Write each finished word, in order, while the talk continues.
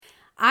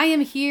I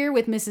am here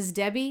with Mrs.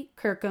 Debbie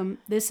Kirkham.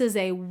 This is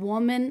a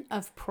woman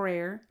of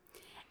prayer.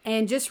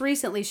 And just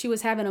recently, she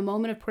was having a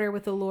moment of prayer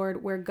with the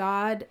Lord where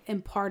God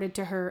imparted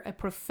to her a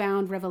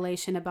profound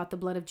revelation about the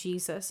blood of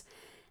Jesus.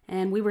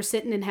 And we were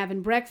sitting and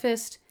having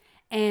breakfast.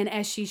 And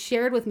as she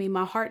shared with me,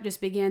 my heart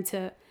just began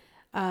to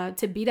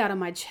beat out of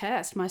my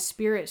chest, my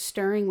spirit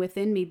stirring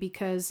within me,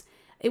 because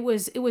it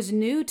was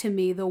new to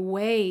me the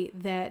way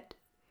that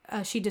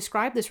she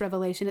described this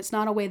revelation. It's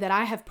not a way that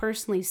I have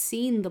personally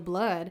seen the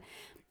blood.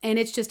 And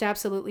it's just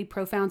absolutely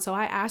profound. So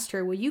I asked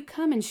her, will you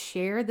come and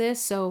share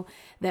this so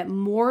that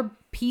more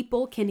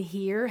people can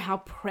hear how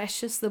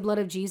precious the blood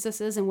of Jesus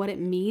is and what it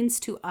means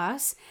to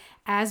us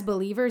as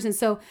believers? And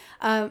so,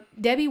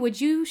 Debbie,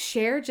 would you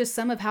share just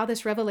some of how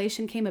this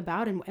revelation came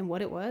about and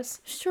what it was?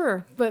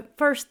 Sure. But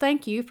first,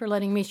 thank you for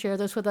letting me share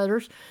this with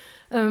others.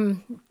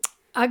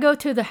 I go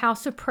to the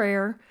House of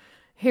Prayer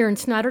here in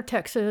Snyder,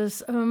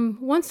 Texas,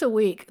 once a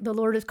week. The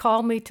Lord has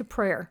called me to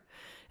prayer.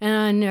 And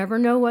I never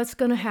know what's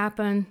going to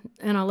happen,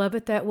 and I love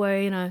it that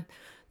way. And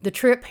the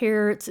trip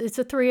here, it's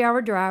a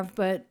 3-hour drive,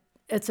 but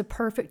it's a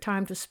perfect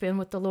time to spend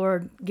with the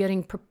Lord,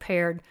 getting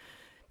prepared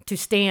to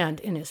stand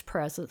in His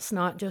presence,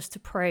 not just to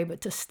pray,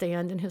 but to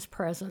stand in His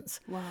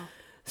presence. Wow.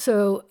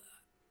 So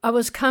I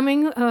was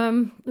coming,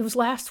 it was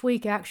last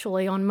week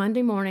actually, on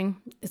Monday morning.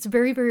 It's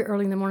very, very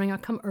early in the morning. I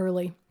come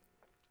early.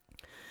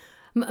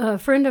 A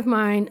friend of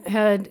mine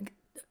had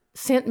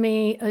sent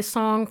me a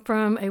song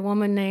from a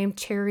woman named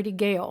Charity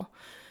Gale.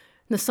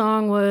 The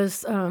song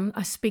was,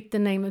 I Speak the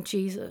Name of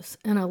Jesus,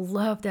 and I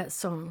love that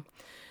song.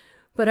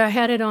 But I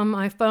had it on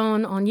my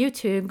phone on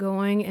YouTube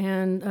going,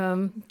 and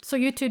so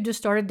YouTube just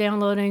started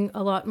downloading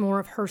a lot more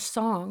of her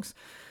songs.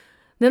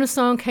 Then a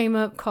song came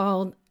up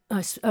called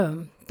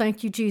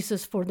Thank You,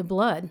 Jesus, for the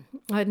Blood.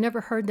 I had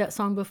never heard that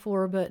song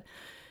before, but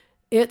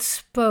it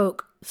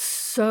spoke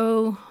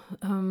so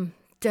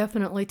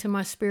definitely to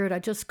my spirit. I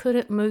just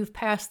couldn't move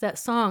past that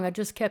song. I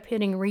just kept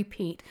hitting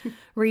repeat,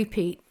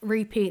 repeat,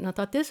 repeat. And I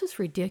thought, this is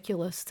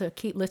ridiculous to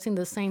keep listening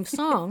to the same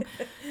song.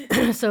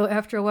 So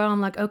after a while,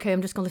 I'm like, okay,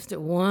 I'm just going to listen to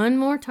it one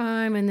more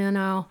time, and then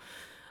I'll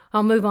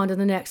move on to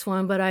the next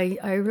one. But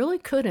I really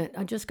couldn't.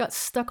 I just got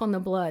stuck on the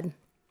blood,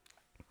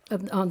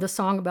 on the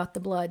song about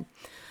the blood.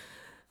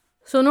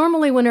 So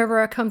normally whenever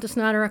I come to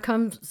Snyder, I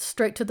come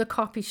straight to the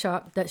coffee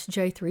shop. That's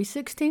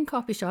J316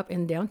 Coffee Shop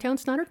in downtown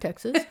Snyder,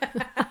 Texas.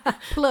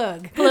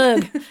 Plug.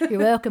 You're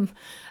welcome.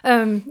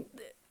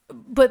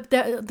 But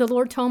the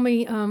Lord told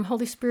me,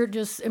 Holy Spirit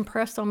just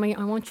impressed on me,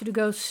 I want you to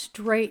go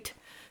straight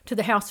to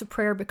the house of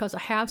prayer because I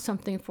have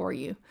something for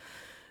you.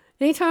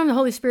 Anytime the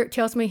Holy Spirit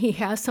tells me He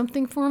has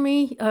something for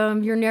me,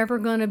 you're never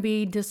going to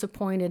be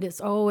disappointed.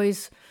 It's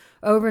always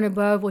over and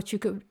above what you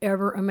could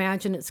ever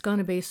imagine it's going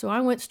to be. So I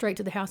went straight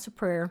to the house of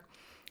prayer.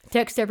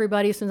 Text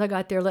everybody as soon as I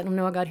got there, letting them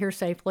know I got here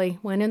safely.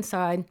 Went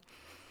inside,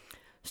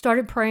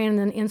 started praying, and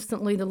then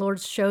instantly the Lord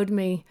showed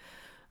me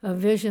a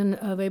vision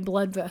of a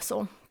blood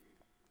vessel.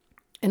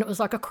 And it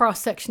was like a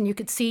cross-section. You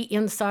could see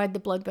inside the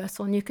blood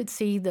vessel, and you could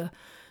see the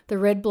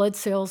red blood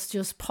cells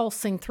just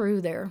pulsing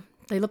through there.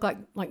 They look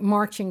like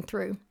marching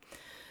through.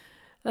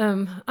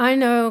 I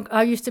know,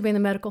 I used to be in the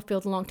medical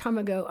field a long time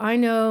ago. I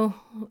know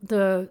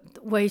the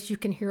ways you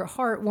can hear a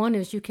heart. One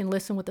is you can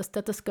listen with a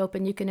stethoscope,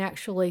 and you can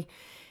actually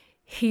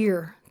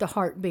hear the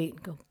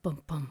heartbeat go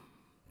bum, bum,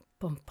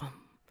 bum, bum,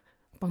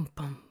 bum,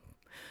 bum.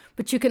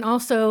 But you can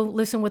also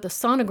listen with a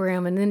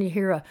sonogram, and then you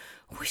hear a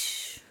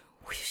whoosh,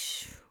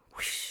 whoosh,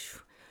 whoosh,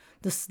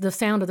 the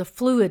sound of the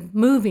fluid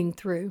moving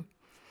through.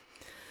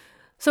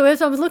 So as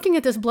I was looking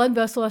at this blood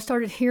vessel, I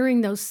started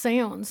hearing those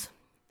sounds.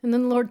 And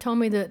then the Lord told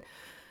me that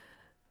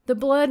the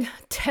blood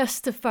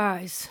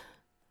testifies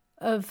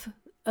of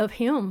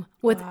Him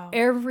with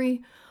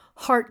every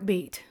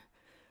heartbeat.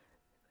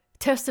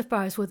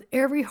 Testifies with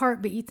every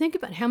heartbeat. You think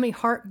about how many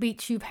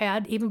heartbeats you've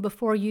had even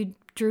before you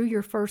drew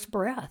your first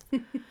breath.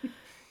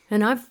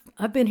 And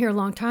I've been here a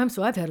long time,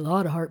 so I've had a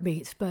lot of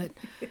heartbeats. But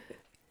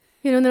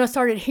and then I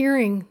started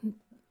hearing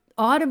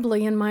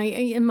audibly in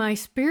my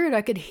spirit.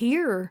 I could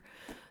hear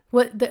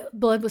what the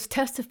blood was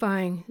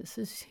testifying. This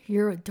is,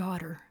 you're a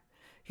daughter.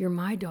 You're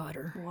my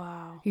daughter.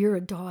 Wow. You're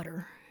a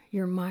daughter.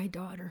 You're my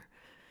daughter.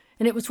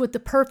 And it was with the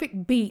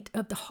perfect beat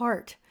of the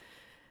heart.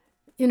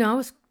 I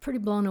was pretty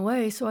blown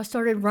away. So I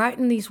started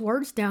writing these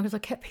words down because I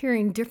kept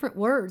hearing different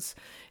words.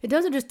 It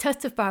doesn't just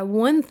testify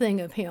one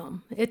thing of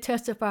Him. It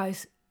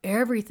testifies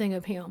everything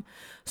of Him.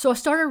 So I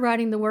started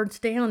writing the words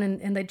down,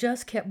 and they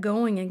just kept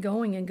going and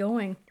going and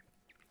going.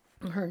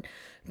 I heard,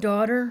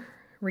 daughter,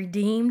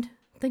 redeemed.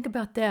 Think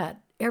about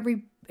that.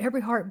 Every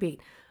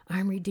heartbeat.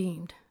 I'm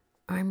redeemed.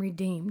 I'm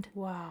redeemed.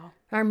 Wow.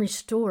 I'm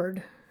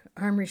restored.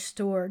 I'm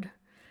restored.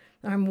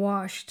 I'm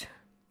washed.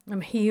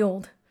 I'm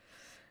healed.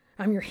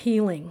 I'm your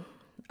healing.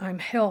 I'm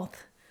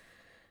health.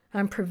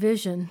 I'm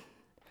provision.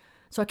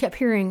 So I kept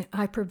hearing,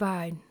 I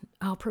provide.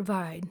 I'll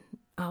provide.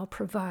 I'll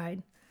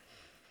provide.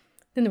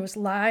 Then there was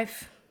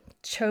life,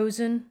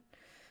 chosen,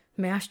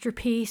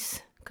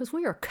 masterpiece, because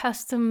we are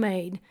custom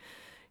made.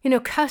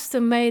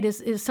 Custom made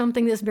is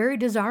something that's very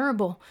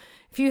desirable.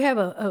 If you have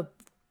a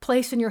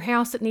place in your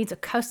house that needs a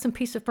custom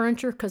piece of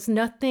furniture because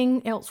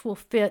nothing else will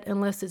fit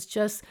unless it's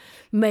just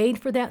made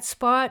for that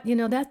spot,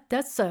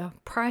 that's a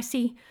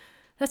pricey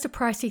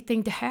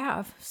thing to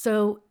have.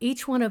 So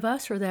each one of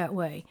us are that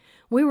way.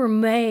 We were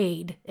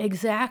made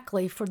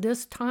exactly for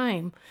this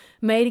time,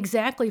 made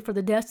exactly for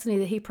the destiny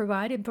that he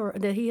provided for,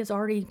 that he has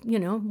already,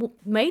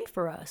 made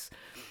for us.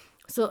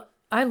 So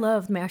I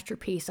love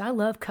masterpiece. I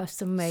love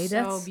custom made.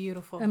 That's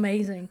beautiful.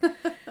 Amazing.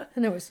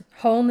 And there was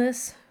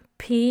wholeness,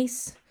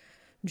 peace,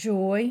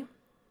 joy,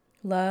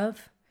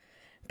 love,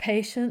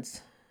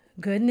 patience,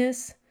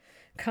 goodness,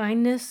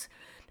 kindness.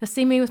 Now,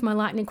 see me with my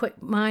lightning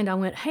quick mind, I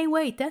went, hey,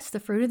 wait, that's the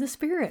fruit of the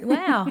Spirit.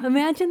 Wow,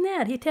 imagine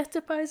that. He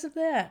testifies of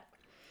that.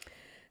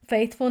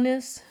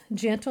 Faithfulness,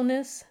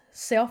 gentleness,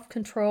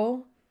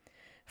 self-control,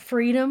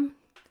 freedom,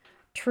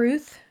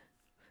 truth,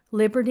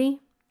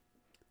 liberty,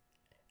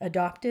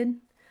 adopted,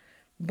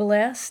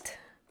 blessed,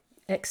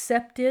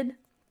 accepted,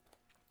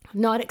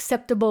 not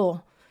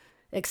acceptable,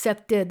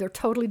 accepted. They're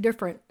totally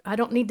different. I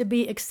don't need to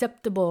be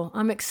acceptable.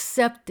 I'm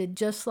accepted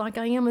just like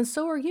I am, and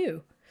so are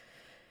you.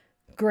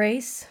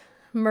 Grace,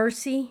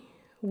 mercy,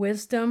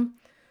 wisdom,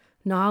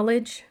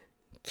 knowledge,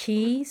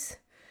 keys,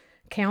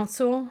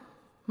 counsel,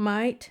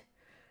 might,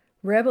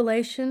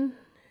 revelation,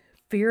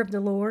 fear of the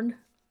Lord,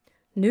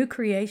 new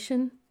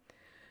creation,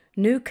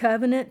 new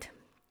covenant.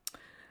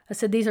 I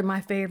said these are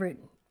my favorite.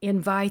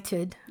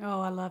 Invited.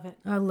 Oh, I love it.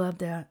 I love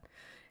that.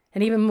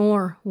 And even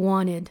more,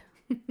 wanted.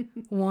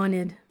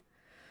 Wanted.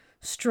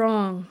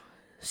 Strong,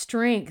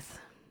 strength,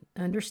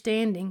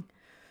 understanding,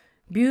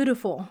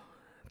 beautiful,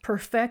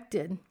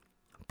 perfected,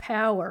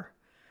 power,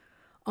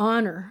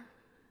 honor,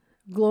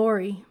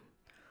 glory,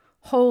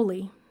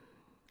 holy,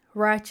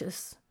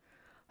 righteous,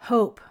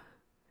 hope,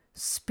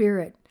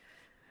 spirit.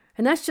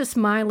 And that's just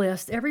my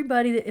list.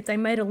 Everybody, if they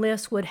made a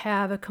list, would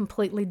have a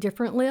completely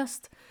different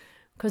list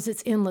because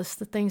it's endless,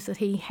 the things that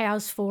he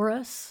has for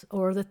us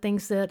or the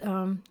things that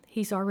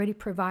he's already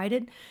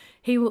provided.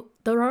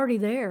 They're already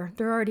there.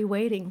 They're already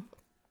waiting.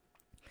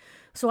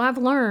 So I've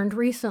learned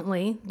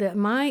recently that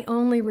my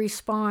only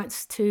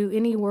response to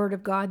any word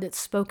of God that's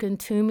spoken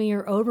to me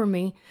or over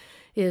me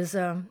is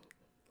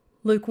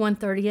Luke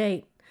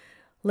 1:38.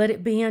 Let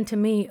it be unto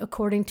me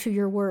according to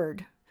your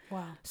word.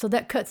 Wow. So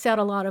that cuts out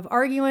a lot of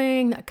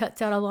arguing. That cuts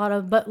out a lot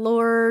of but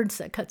lords.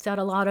 That cuts out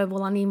a lot of,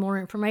 well, I need more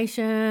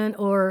information.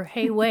 Or,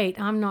 hey,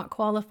 wait, I'm not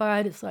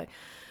qualified. It's like,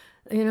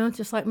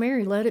 just like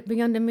Mary, let it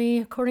be unto me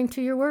according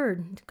to your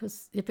word.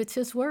 Because if it's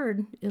his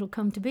word, it'll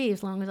come to be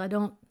as long as I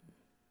don't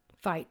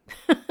fight.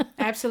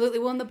 Absolutely.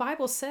 Well, and the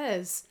Bible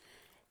says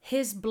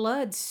his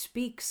blood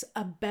speaks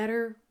a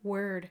better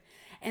word.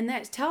 And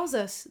that tells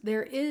us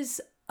there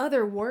is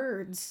other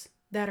words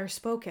that are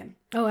spoken.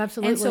 Oh,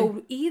 absolutely. And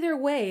so either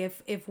way,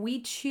 if we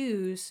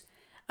choose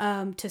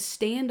to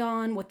stand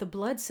on what the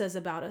blood says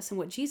about us and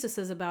what Jesus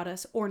says about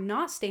us, or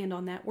not stand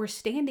on that, we're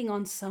standing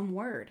on some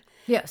word.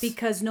 Yes.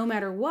 Because no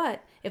matter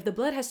what, if the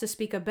blood has to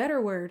speak a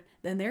better word,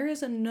 then there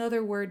is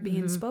another word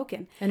being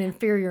spoken. An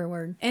inferior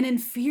word. An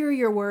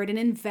inferior word, an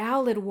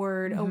invalid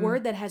word, a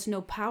word that has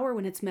no power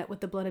when it's met with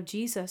the blood of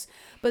Jesus.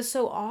 But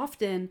so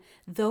often,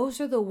 those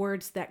are the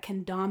words that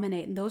can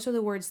dominate, and those are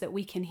the words that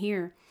we can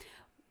hear.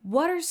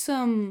 What are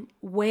some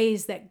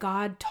ways that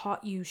God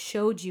taught you,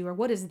 showed you, or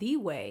what is the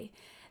way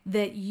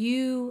that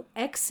you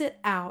exit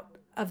out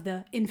of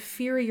the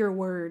inferior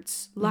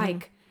words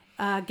like,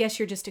 guess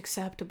you're just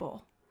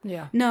acceptable?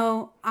 Yeah.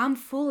 No, I'm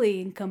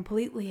fully and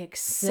completely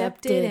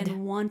accepted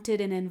and wanted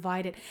and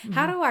invited.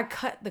 How do I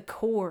cut the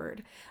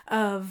cord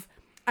of,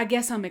 I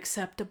guess I'm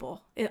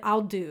acceptable. I'll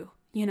do.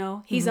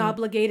 He's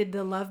obligated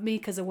to love me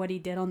because of what he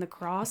did on the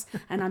cross,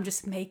 and I'm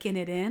just making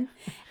it in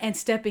and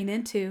stepping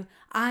into,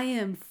 I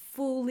am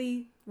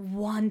fully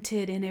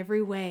wanted in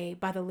every way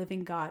by the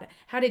living God.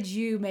 How did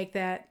you make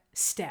that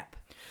step?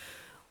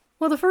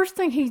 Well, the first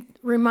thing he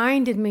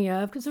reminded me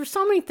of, because there's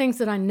so many things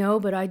that I know,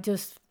 but I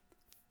just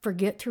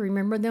forget to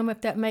remember them,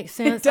 if that makes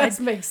sense. It does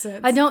make sense.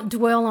 I don't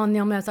dwell on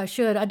them as I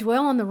should. I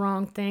dwell on the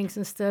wrong things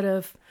instead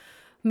of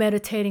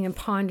meditating and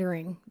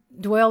pondering.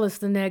 Dwell is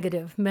the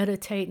negative.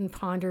 Meditate and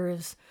ponder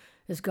is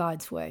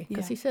God's way,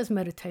 because he says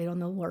meditate on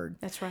the word.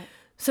 That's right.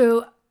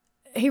 So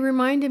he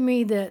reminded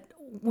me that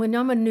when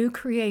I'm a new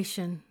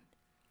creation,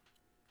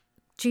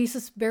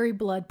 Jesus' very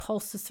blood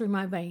pulses through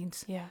my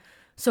veins. Yeah.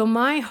 So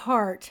my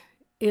heart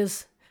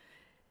is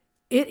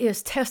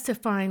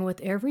testifying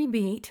with every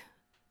beat,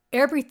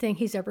 everything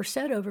he's ever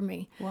said over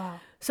me.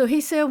 Wow. So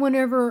he said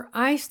whenever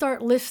I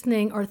start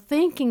listening or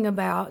thinking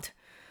about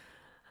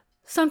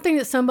something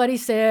that somebody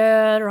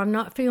said, or I'm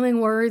not feeling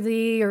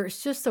worthy, or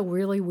it's just a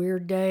really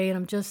weird day,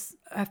 and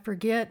I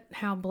forget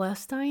how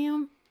blessed I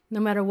am. No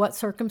matter what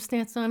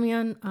circumstance I'm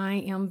in, I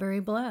am very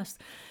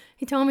blessed.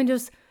 He told me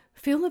just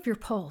feel of your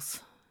pulse.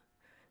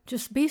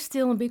 Just be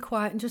still and be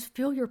quiet and just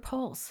feel your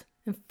pulse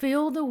and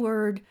feel the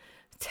word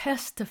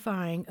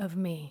testifying of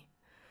me.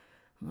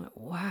 I'm like,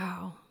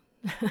 wow,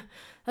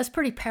 that's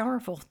pretty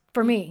powerful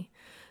for me.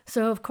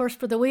 So, of course,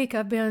 for the week,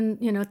 I've been,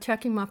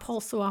 checking my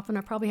pulse so often.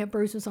 I probably have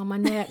bruises on my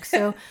neck,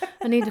 so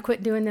I need to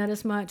quit doing that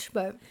as much.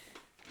 But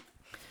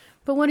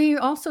But what he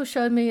also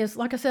showed me is,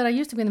 like I said, I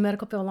used to be in the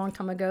medical field a long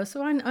time ago,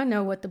 so I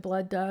know what the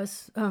blood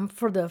does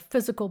for the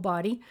physical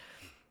body.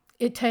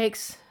 It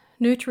takes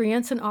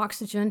nutrients and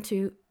oxygen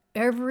to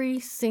every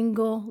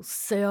single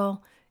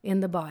cell in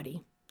the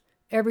body.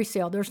 Every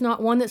cell. There's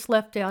not one that's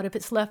left out. If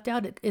it's left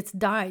out, it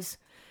dies.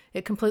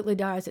 It completely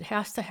dies. It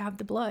has to have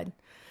the blood.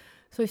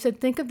 So he said,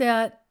 think of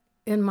that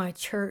in my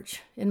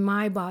church, in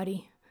my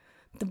body.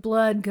 The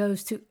blood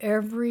goes to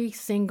every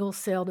single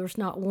cell. There's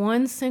not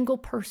one single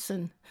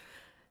person,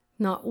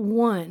 not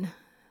one,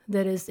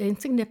 that is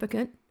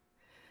insignificant,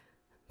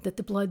 that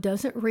the blood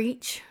doesn't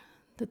reach,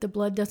 that the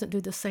blood doesn't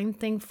do the same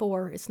thing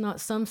for. It's not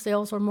some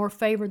cells are more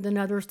favored than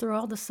others. They're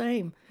all the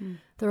same.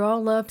 They're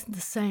all loved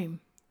the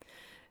same.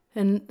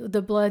 And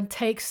the blood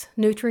takes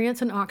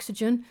nutrients and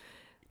oxygen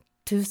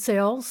to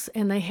cells,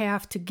 and they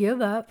have to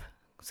give up.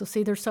 So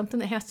see, there's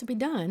something that has to be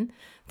done.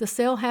 The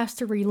cell has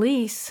to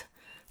release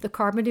the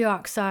carbon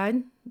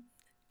dioxide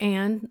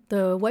and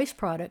the waste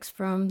products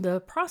from the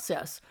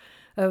process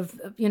of,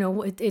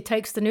 it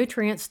takes the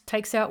nutrients,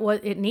 takes out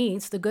what it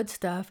needs, the good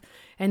stuff,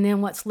 and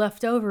then what's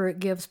left over, it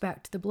gives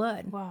back to the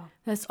blood. Wow.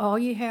 That's all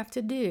you have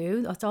to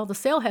do. That's all the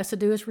cell has to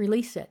do is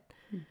release it.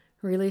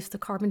 Release the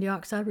carbon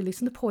dioxide,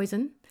 releasing the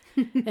poison.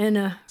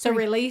 And So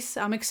release,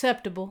 I'm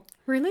acceptable.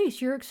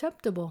 Release, you're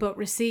acceptable. But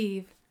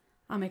receive,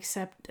 I'm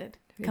accepted.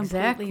 Completely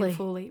Exactly. and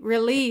fully.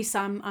 Release,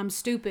 I'm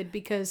stupid,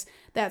 because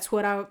that's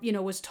what I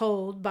was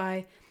told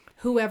by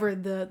whoever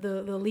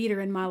the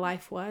leader in my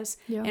life was.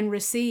 Yeah. And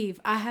receive,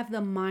 I have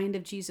the mind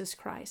of Jesus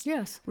Christ.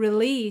 Yes.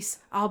 Release,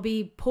 I'll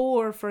be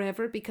poor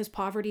forever because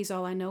poverty is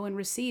all I know. And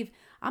receive,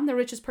 I'm the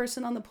richest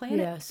person on the planet.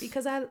 Yes.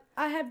 Because I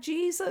have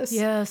Jesus.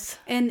 Yes.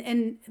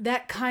 And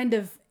that kind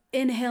of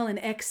inhale and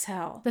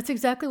exhale. That's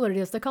exactly what it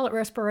is. They call it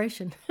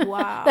respiration.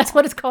 Wow. That's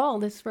what it's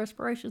called. It's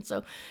respiration.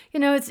 So,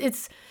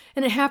 it's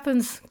and it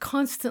happens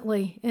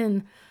constantly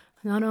in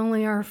not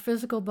only our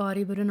physical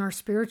body, but in our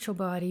spiritual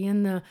body,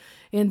 in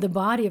the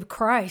body of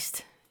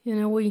Christ.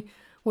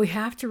 We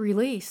have to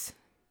release.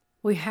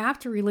 We have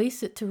to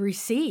release it to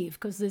receive,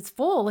 because it's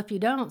full if you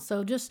don't.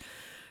 So just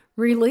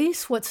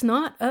release what's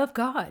not of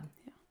God,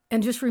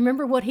 and just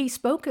remember what He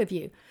spoke of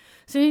you.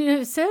 So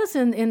it says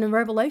in the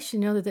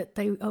Revelation, that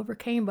they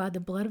overcame by the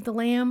blood of the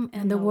Lamb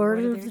and the word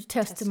of the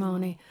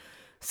testimony.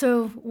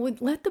 So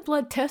let the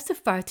blood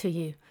testify to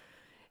you.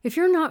 If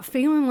you're not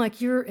feeling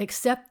like you're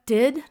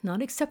accepted,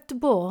 not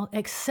acceptable,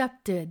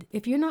 accepted,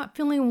 if you're not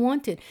feeling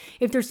wanted,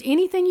 if there's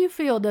anything you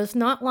feel does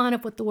not line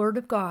up with the Word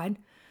of God,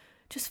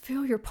 just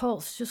feel your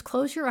pulse. Just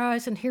close your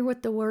eyes and hear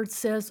what the Word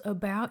says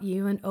about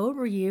you and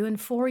over you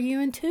and for you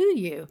and to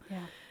you.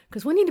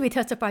 Because we need to be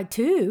testified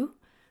to,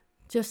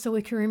 just so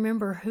we can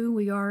remember who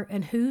we are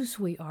and whose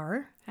we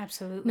are.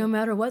 Absolutely. No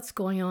matter what's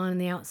going on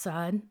the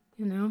outside.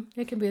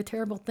 It can be a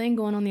terrible thing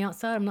going on the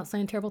outside. I'm not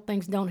saying terrible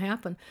things don't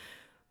happen.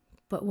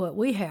 But what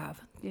we have,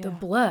 the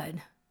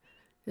blood,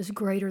 is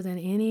greater than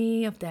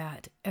any of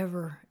that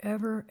ever,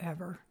 ever,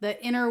 ever.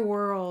 The inner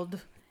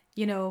world,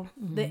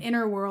 the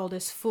inner world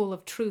is full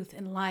of truth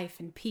and life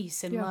and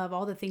peace and love,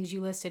 all the things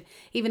you listed.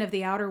 Even if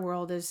the outer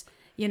world is,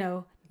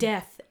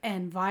 death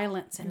and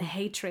violence and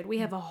hatred. We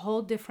have a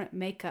whole different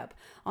makeup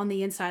on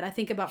the inside. I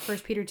think about 1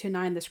 Peter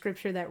 2:9, the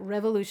scripture that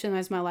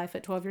revolutionized my life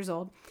at 12 years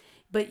old.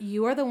 But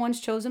you are the ones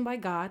chosen by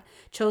God,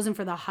 chosen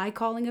for the high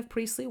calling of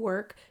priestly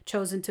work,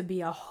 chosen to be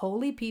a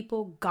holy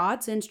people,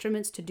 God's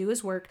instruments to do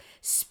His work.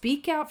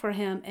 Speak out for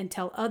Him and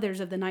tell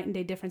others of the night and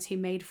day difference He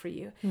made for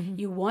you.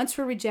 You once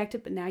were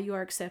rejected, but now you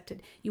are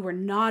accepted. You were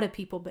not a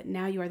people, but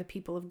now you are the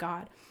people of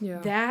God.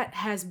 That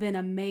has been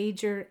a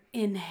major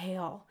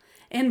inhale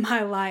in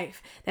my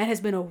life. That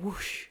has been a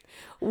whoosh,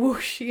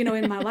 whoosh,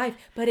 in my life.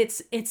 But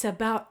it's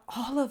about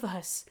all of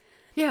us.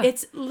 Yeah.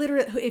 It's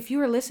literally, if you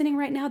are listening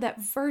right now,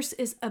 that verse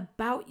is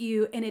about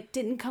you, and it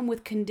didn't come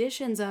with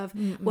conditions of,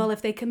 well,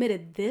 if they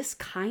committed this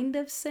kind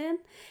of sin,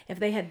 if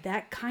they had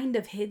that kind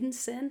of hidden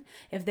sin,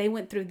 if they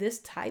went through this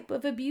type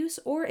of abuse,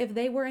 or if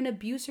they were an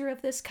abuser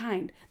of this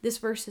kind, this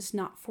verse is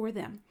not for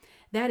them.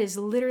 That is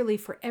literally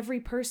for every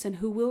person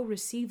who will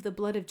receive the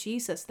blood of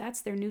Jesus. That's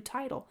their new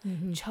title.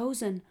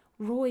 Chosen,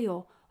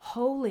 royal,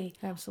 holy.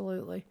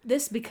 Absolutely.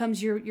 This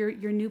becomes your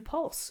new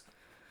pulse.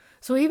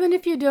 So even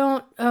if you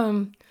don't,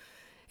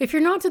 if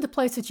you're not to the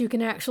place that you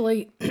can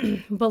actually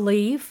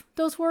believe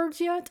those words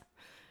yet,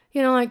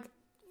 like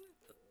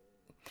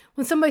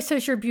when somebody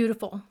says you're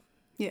beautiful,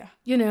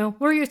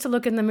 we're used to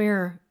look in the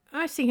mirror.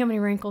 I see how many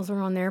wrinkles are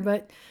on there,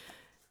 but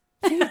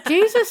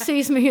Jesus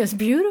sees me as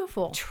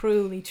beautiful.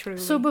 Truly, truly.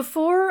 So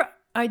before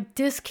I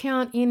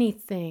discount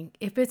anything,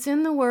 if it's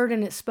in the Word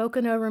and it's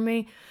spoken over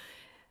me,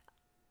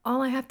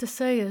 all I have to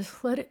say is,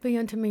 let it be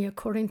unto me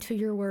according to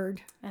your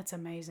word. That's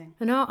amazing.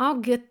 And I'll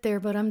get there,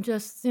 but I'm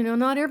just,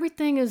 not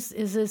everything is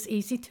as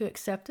easy to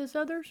accept as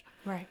others.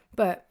 Right.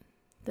 But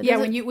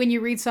when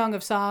you read Song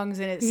of Songs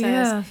and it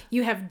says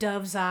you have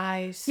dove's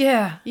eyes.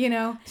 Yeah.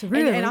 So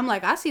really, and I'm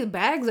like, I see the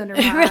bags under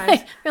my eyes.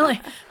 Really?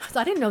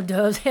 I didn't know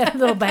doves had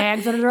little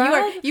bags under their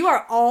eyes. You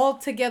are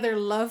altogether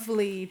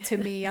lovely to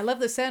me. I love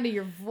the sound of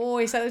your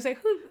voice. I was like,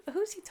 who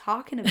who's he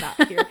talking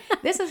about here?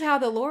 This is how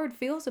the Lord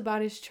feels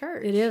about his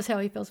church. It is how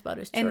he feels about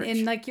his church.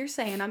 And like you're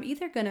saying, I'm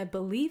either going to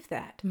believe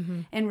that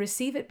and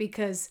receive it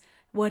because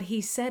what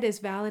he said is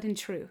valid and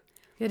true.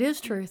 It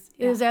is truth.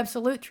 It is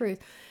absolute truth.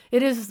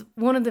 It is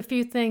one of the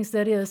few things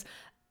that is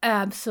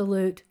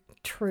absolute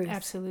truth.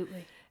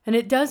 Absolutely. And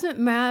it doesn't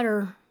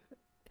matter,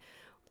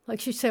 like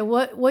she said,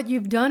 what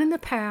you've done in the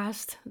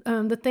past,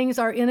 the things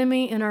our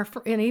enemy and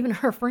even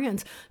our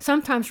friends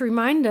sometimes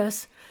remind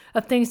us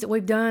of things that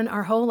we've done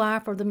our whole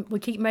life, or we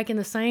keep making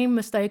the same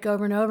mistake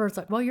over and over. It's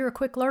like, well, you're a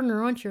quick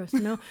learner, aren't you?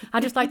 I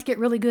just like to get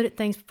really good at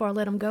things before I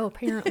let them go,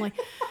 apparently.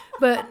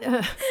 But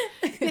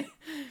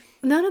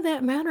none of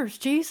that matters.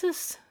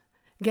 Jesus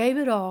gave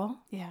it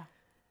all. Yeah.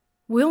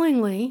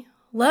 Willingly,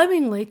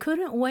 lovingly,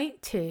 couldn't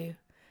wait to.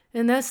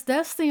 And that's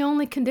the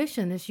only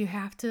condition, is you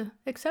have to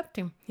accept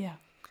him. Yeah.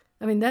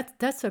 I mean,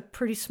 that's a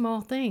pretty small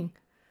thing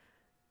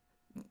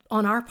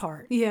on our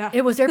part. Yeah.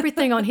 It was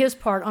everything on his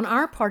part. On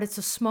our part, it's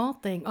a small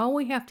thing. All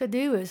we have to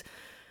do is,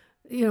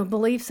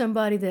 believe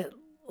somebody that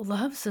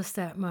loves us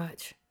that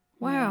much.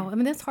 Wow. I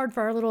mean, that's hard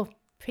for our little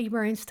pea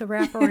brains to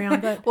wrap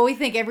around. But well, we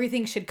think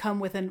everything should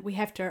come we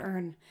have to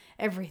earn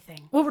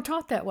everything. Well, we're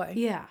taught that way.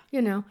 Yeah.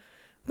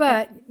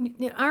 But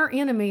our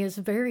enemy is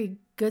a very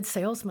good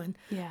salesman.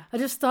 Yeah. I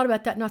just thought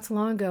about that not so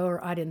long ago,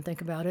 or I didn't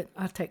think about it.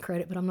 I take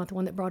credit, but I'm not the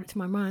one that brought it to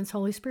my mind. The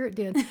Holy Spirit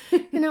did.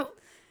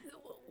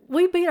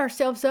 We beat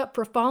ourselves up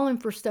for falling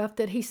for stuff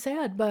that he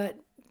said, but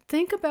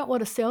think about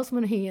what a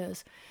salesman he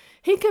is.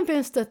 He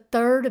convinced a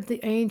third of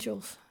the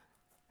angels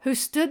who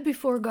stood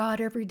before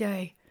God every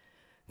day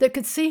that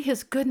could see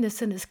his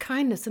goodness and his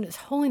kindness and his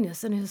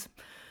holiness and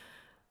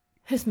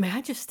his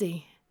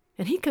majesty.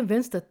 And he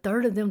convinced a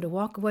third of them to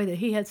walk away, that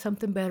he had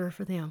something better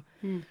for them.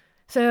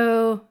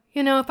 So,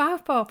 if I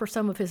fall for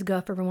some of his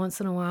guff every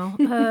once in a while,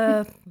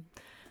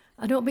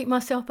 I don't beat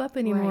myself up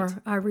anymore. Right.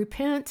 I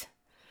repent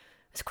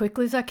as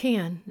quickly as I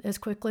can, as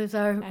quickly as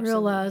I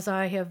realize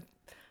I have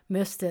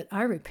missed it.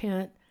 I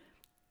repent,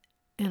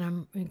 and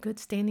I'm in good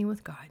standing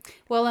with God.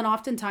 Well, and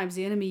oftentimes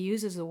the enemy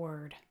uses the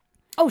word.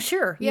 Oh,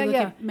 sure.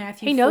 Yeah.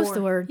 Matthew he 4. knows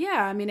the word.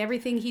 Yeah, I mean,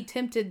 everything he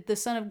tempted the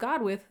Son of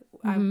God with,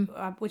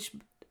 which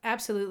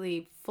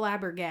absolutely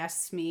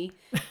flabbergasts me.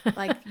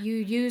 Like, you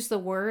use the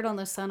word on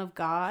the Son of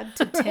God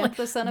to tempt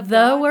the Son of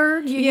God. The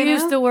word? You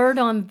use the word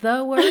on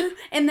the word?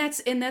 and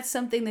that's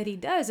something that he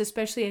does,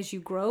 especially as you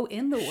grow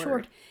in the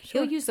word.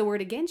 He'll use the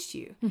word against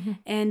you.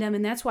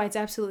 And that's why it's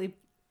absolutely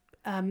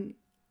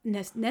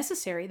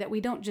necessary that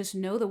we don't just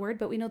know the word,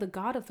 but we know the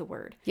God of the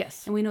word.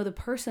 Yes. And we know the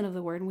person of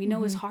the word, and we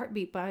know his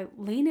heartbeat by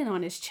leaning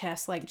on his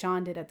chest like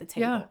John did at the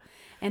table.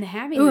 And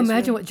having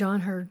imagine what John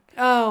heard.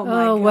 Oh my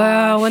gosh.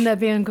 Wow, wouldn't that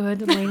be good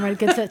to lean right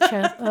against that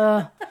chest?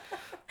 Wow.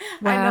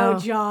 I know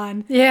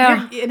John.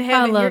 Yeah. You're in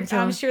heaven, I love John.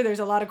 I'm sure there's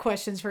a lot of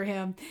questions for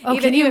him. Oh,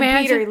 can you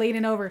imagine? Peter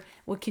leaning over.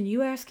 Well, can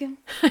you ask him?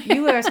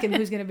 You ask him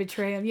who's going to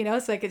betray him.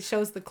 It's like it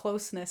shows the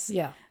closeness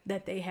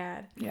that they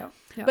had. Yeah.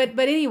 But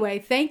anyway,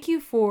 thank you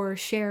for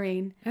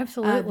sharing.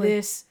 Absolutely.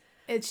 This.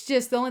 It's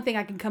just the only thing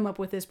I can come up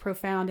with is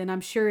profound, and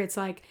I'm sure it's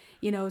like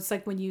it's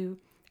like when you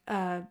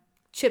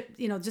chip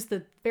just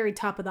the very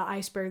top of the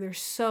iceberg. There's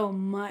so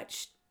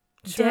much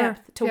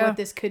depth to what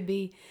this could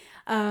be.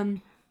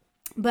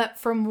 But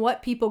from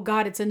what people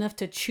got, it's enough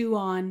to chew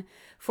on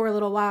for a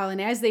little while.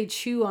 And as they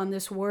chew on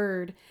this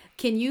word,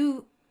 can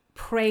you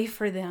pray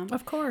for them?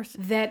 Of course.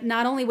 That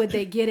not only would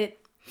they get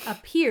it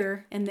up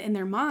here in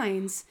their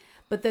minds,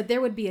 but that there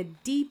would be a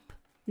deep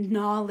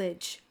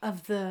knowledge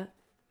of the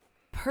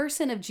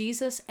person of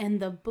Jesus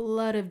and the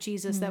blood of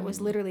Jesus that was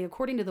literally,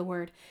 according to the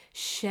word,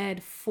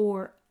 shed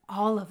for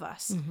all of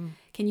us.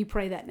 Can you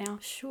pray that now?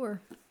 Sure.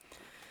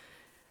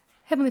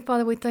 Heavenly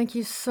Father, we thank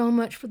you so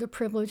much for the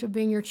privilege of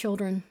being your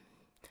children.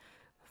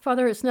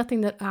 Father, it's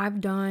nothing that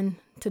I've done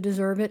to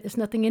deserve it. It's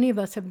nothing any of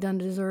us have done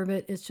to deserve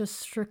it. It's just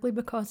strictly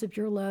because of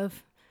your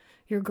love,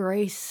 your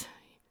grace,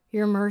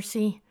 your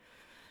mercy.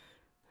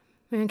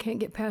 Man can't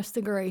get past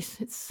the grace.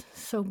 It's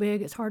so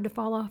big, it's hard to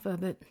fall off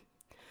of it.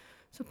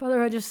 So,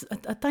 Father, I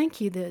thank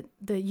you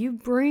that you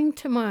bring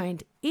to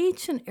mind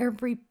each and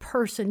every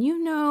person.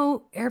 You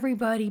know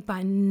everybody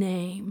by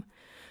name.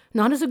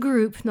 Not as a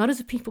group, not as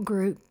a people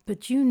group,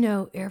 but you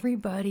know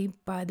everybody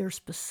by their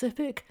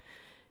specific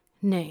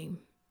name.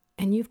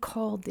 And you've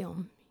called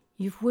them.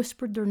 You've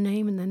whispered their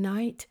name in the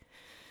night.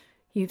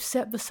 You've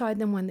sat beside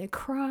them when they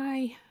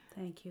cry.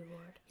 Thank you,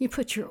 Lord. You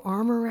put your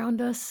arm around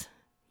us.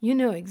 You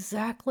know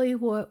exactly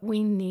what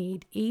we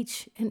need,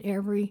 each and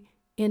every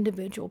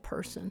individual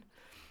person.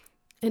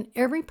 And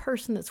every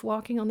person that's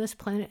walking on this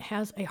planet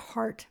has a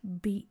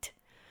heartbeat.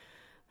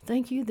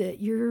 Thank you that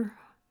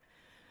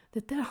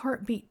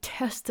heartbeat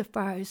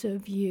testifies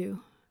of you.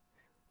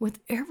 With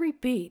every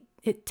beat,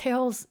 it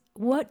tells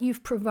what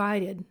you've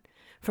provided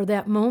for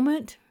that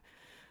moment,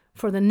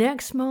 for the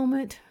next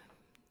moment.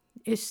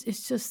 It's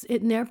just,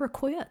 it never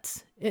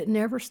quits. It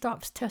never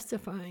stops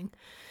testifying.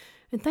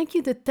 And thank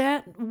you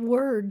that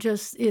word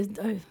just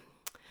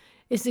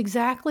is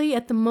exactly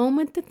at the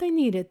moment that they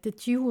need it,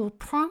 that you will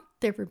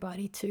prompt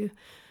everybody to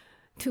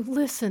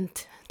listen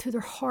to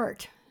their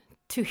heart,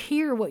 to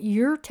hear what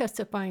you're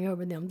testifying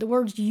over them, the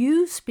words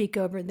you speak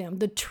over them,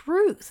 the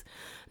truth,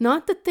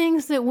 not the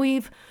things that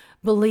we've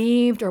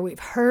believed or we've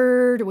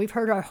heard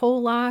our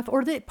whole life,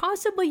 or that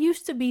possibly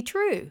used to be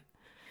true,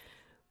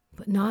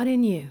 but not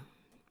in you.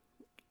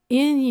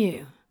 In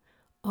you,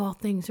 all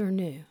things are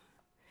new.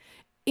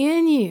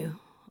 In you,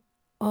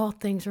 all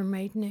things are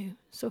made new.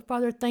 So,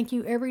 Father, thank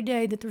you every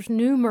day that there's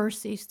new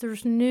mercies,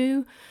 there's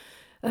new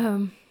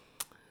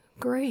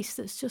grace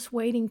that's just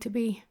waiting to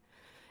be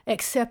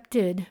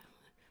accepted.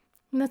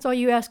 And that's all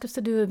you ask us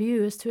to do of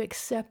you, is to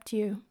accept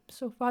you.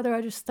 So, Father,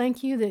 I just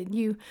thank you that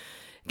you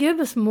give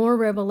us more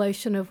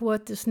revelation of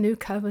what this new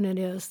covenant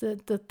is,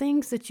 that the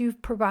things that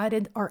you've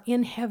provided are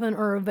in heaven,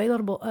 are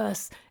available to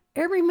us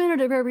every minute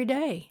of every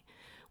day.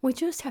 We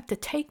just have to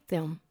take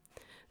them.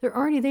 They're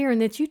already there,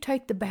 and that you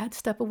take the bad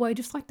stuff away,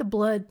 just like the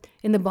blood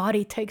in the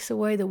body takes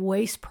away the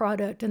waste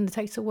product and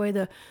takes away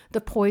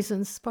the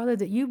poisons. Father,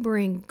 that you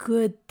bring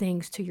good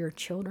things to your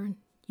children.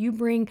 You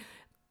bring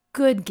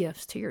good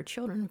gifts to your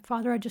children.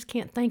 Father, I just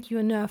can't thank you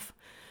enough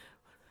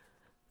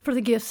for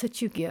the gifts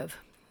that you give.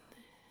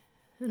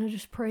 And I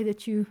just pray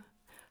that you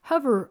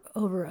hover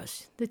over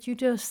us, that you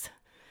just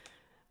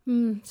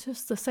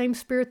the same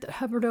Spirit that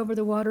hovered over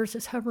the waters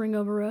is hovering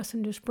over us,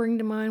 and just bring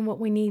to mind what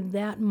we need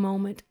that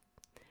moment.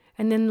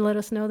 And then let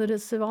us know that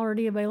it's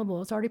already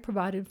available. It's already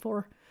provided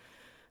for.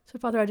 So,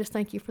 Father, I just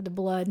thank you for the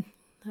blood.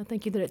 I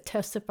thank you that it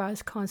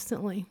testifies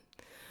constantly.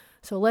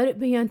 So let it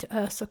be unto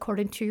us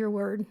according to your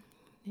word.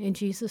 In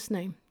Jesus'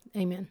 name,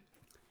 amen.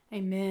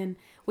 Amen.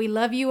 We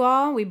love you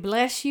all. We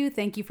bless you.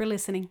 Thank you for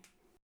listening.